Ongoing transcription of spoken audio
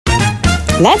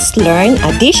Let's learn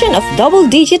addition of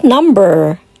double-digit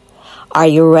number. Are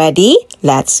you ready?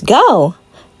 Let's go.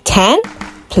 10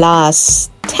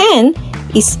 plus 10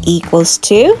 is equals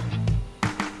to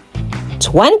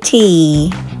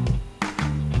 20.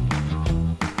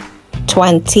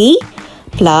 20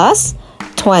 plus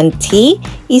 20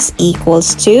 is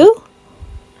equals to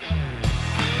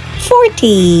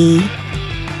 40.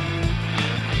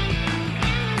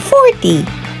 40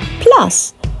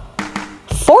 plus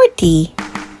 40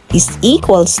 is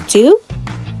equals to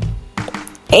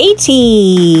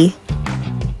 80.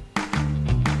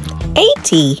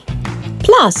 80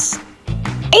 plus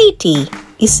 80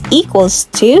 is equals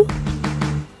to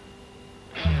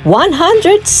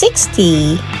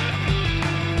 160.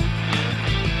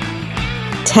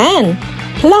 10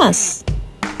 plus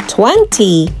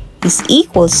 20 is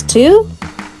equals to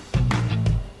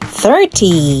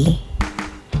 30.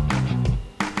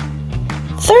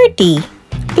 30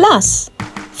 plus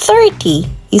 30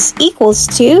 is equals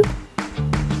to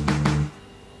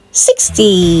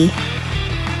 60.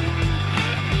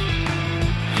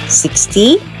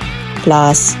 60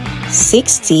 plus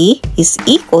 60 is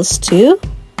equals to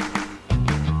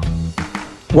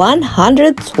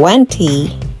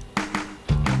 120.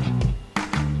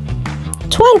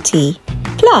 20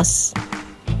 plus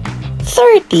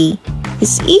 30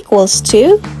 is equals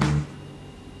to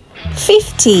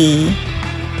 50.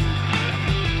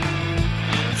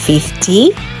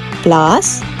 50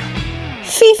 plus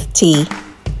 50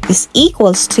 is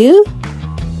equals to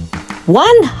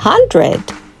 100.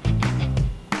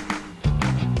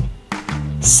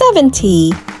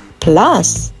 70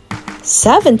 plus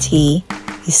 70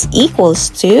 is equals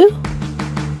to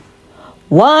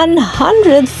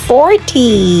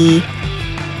 140.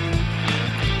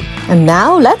 And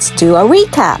now let's do a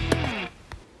recap.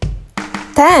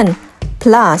 10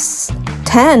 plus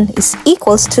 10 is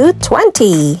equals to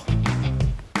 20.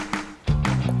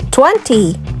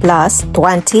 20 plus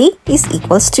 20 is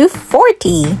equals to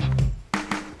 40.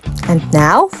 And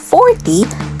now 40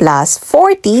 plus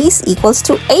 40 is equals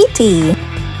to 80.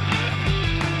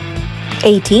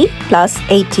 80 plus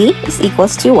 80 is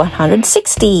equals to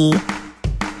 160.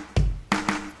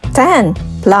 10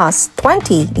 plus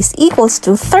 20 is equals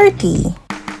to 30.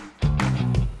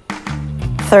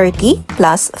 30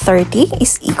 plus 30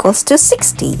 is equals to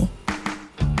 60.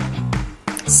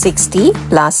 60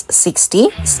 plus 60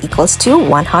 is equals to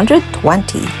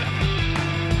 120.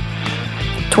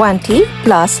 20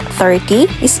 plus 30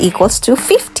 is equals to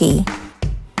 50.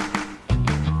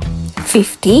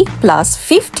 50 plus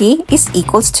 50 is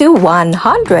equals to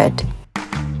 100.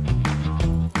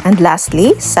 And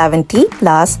lastly, 70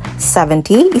 plus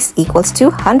 70 is equals to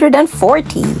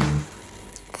 140.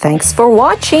 Thanks for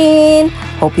watching.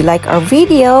 Hope you like our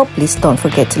video. Please don't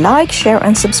forget to like, share,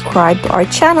 and subscribe to our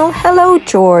channel. Hello,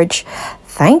 George.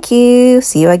 Thank you.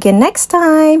 See you again next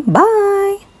time. Bye.